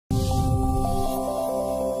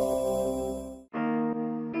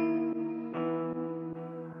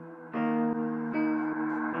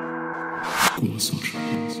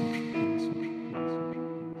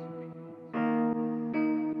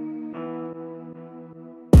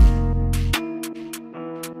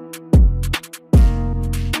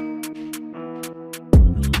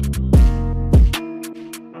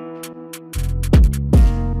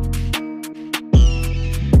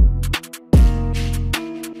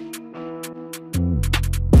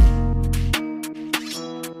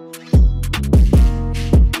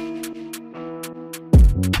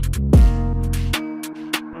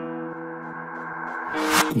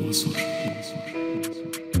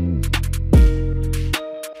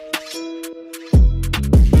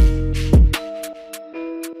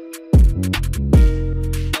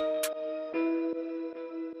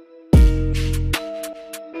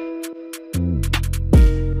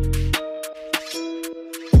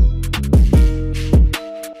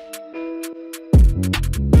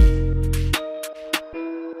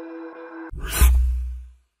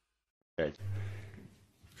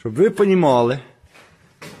Щоб ви понімали,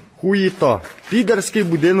 хуєта, підерський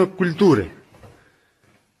будинок культури.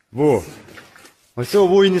 Во. Ось о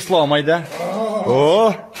воїн іслама йде.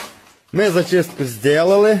 О, ми зачистку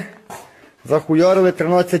зробили, захуярили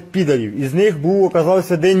 13 підерів. Із них був,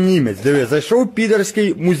 оказався, один німець. Диви, зайшов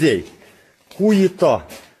підерський музей. Хуєта.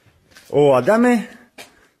 О, а де ми?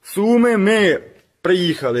 Суми, ми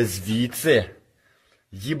приїхали звідси,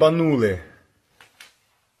 їбанули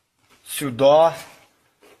сюди.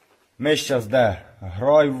 Ми зараз де?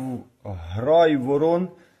 Грай ворон.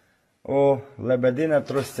 О, Лебедина,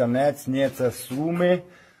 Тростянець, ні, це Суми.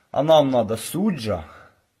 А нам треба Суджа.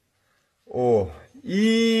 О,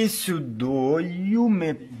 і сюдою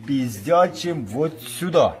ми піздячим от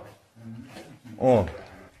сюди. О,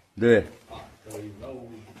 диви.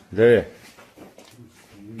 Диви.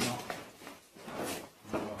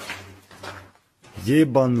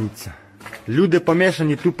 Єбануться. Люди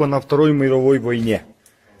помешані тупо на Второй мировой війні.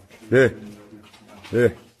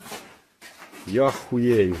 Я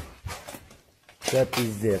хуєю. Це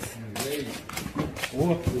пиздец.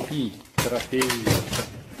 О, які трофеї.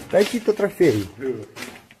 Та які то трофеї?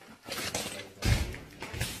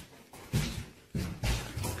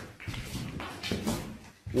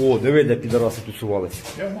 О, диви, де підараси тусувалися.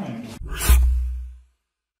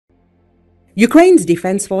 Ukraine's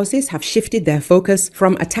defense forces have shifted their focus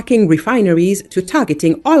from attacking refineries to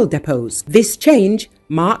targeting oil depots. This change,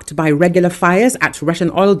 marked by regular fires at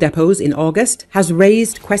Russian oil depots in August, has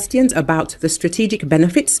raised questions about the strategic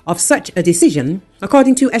benefits of such a decision,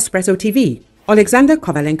 according to Espresso TV. Alexander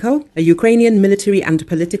Kovalenko, a Ukrainian military and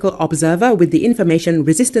political observer with the Information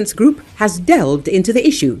Resistance Group, has delved into the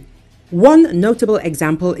issue. One notable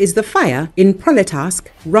example is the fire in Proletarsk,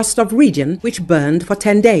 Rostov region, which burned for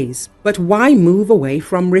 10 days. But why move away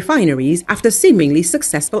from refineries after seemingly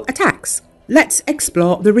successful attacks? Let's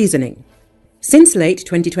explore the reasoning. Since late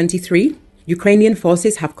 2023, Ukrainian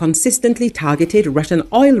forces have consistently targeted Russian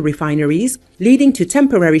oil refineries, leading to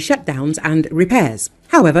temporary shutdowns and repairs.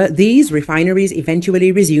 However, these refineries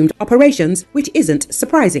eventually resumed operations, which isn't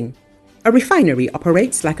surprising. A refinery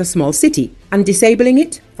operates like a small city, and disabling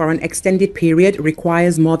it for an extended period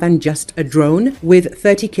requires more than just a drone with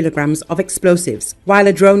 30 kilograms of explosives. While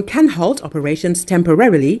a drone can halt operations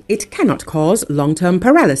temporarily, it cannot cause long-term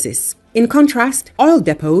paralysis. In contrast, oil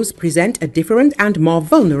depots present a different and more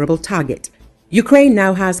vulnerable target. Ukraine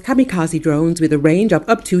now has kamikaze drones with a range of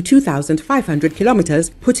up to 2,500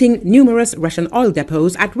 kilometers, putting numerous Russian oil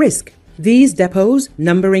depots at risk. These depots,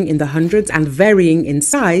 numbering in the hundreds and varying in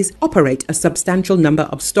size, operate a substantial number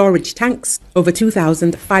of storage tanks, over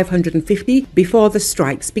 2,550 before the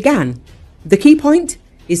strikes began. The key point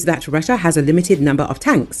is that Russia has a limited number of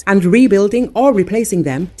tanks, and rebuilding or replacing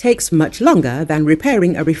them takes much longer than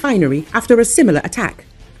repairing a refinery after a similar attack.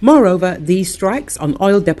 Moreover, these strikes on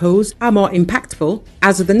oil depots are more impactful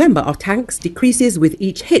as the number of tanks decreases with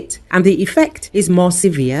each hit, and the effect is more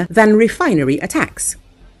severe than refinery attacks.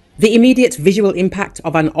 The immediate visual impact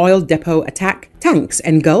of an oil depot attack, tanks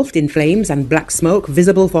engulfed in flames and black smoke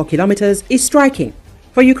visible for kilometers, is striking.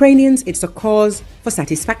 For Ukrainians, it's a cause for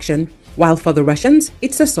satisfaction, while for the Russians,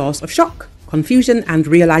 it's a source of shock, confusion and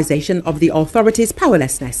realization of the authorities'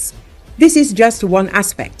 powerlessness. This is just one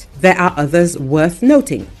aspect. There are others worth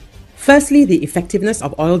noting. Firstly, the effectiveness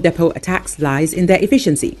of oil depot attacks lies in their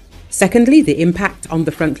efficiency. Secondly, the impact on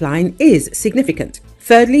the front line is significant.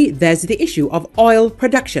 Thirdly, there's the issue of oil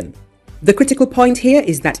production. The critical point here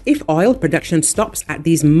is that if oil production stops at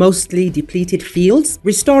these mostly depleted fields,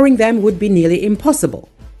 restoring them would be nearly impossible.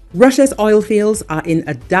 Russia's oil fields are in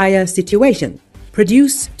a dire situation.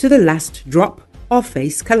 Produce to the last drop, or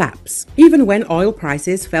face collapse. Even when oil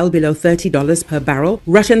prices fell below $30 per barrel,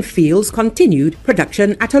 Russian fields continued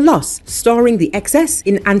production at a loss, storing the excess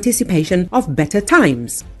in anticipation of better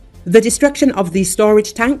times. The destruction of these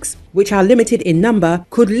storage tanks, which are limited in number,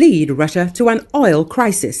 could lead Russia to an oil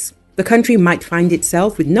crisis. The country might find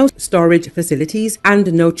itself with no storage facilities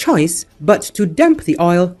and no choice but to dump the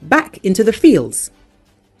oil back into the fields.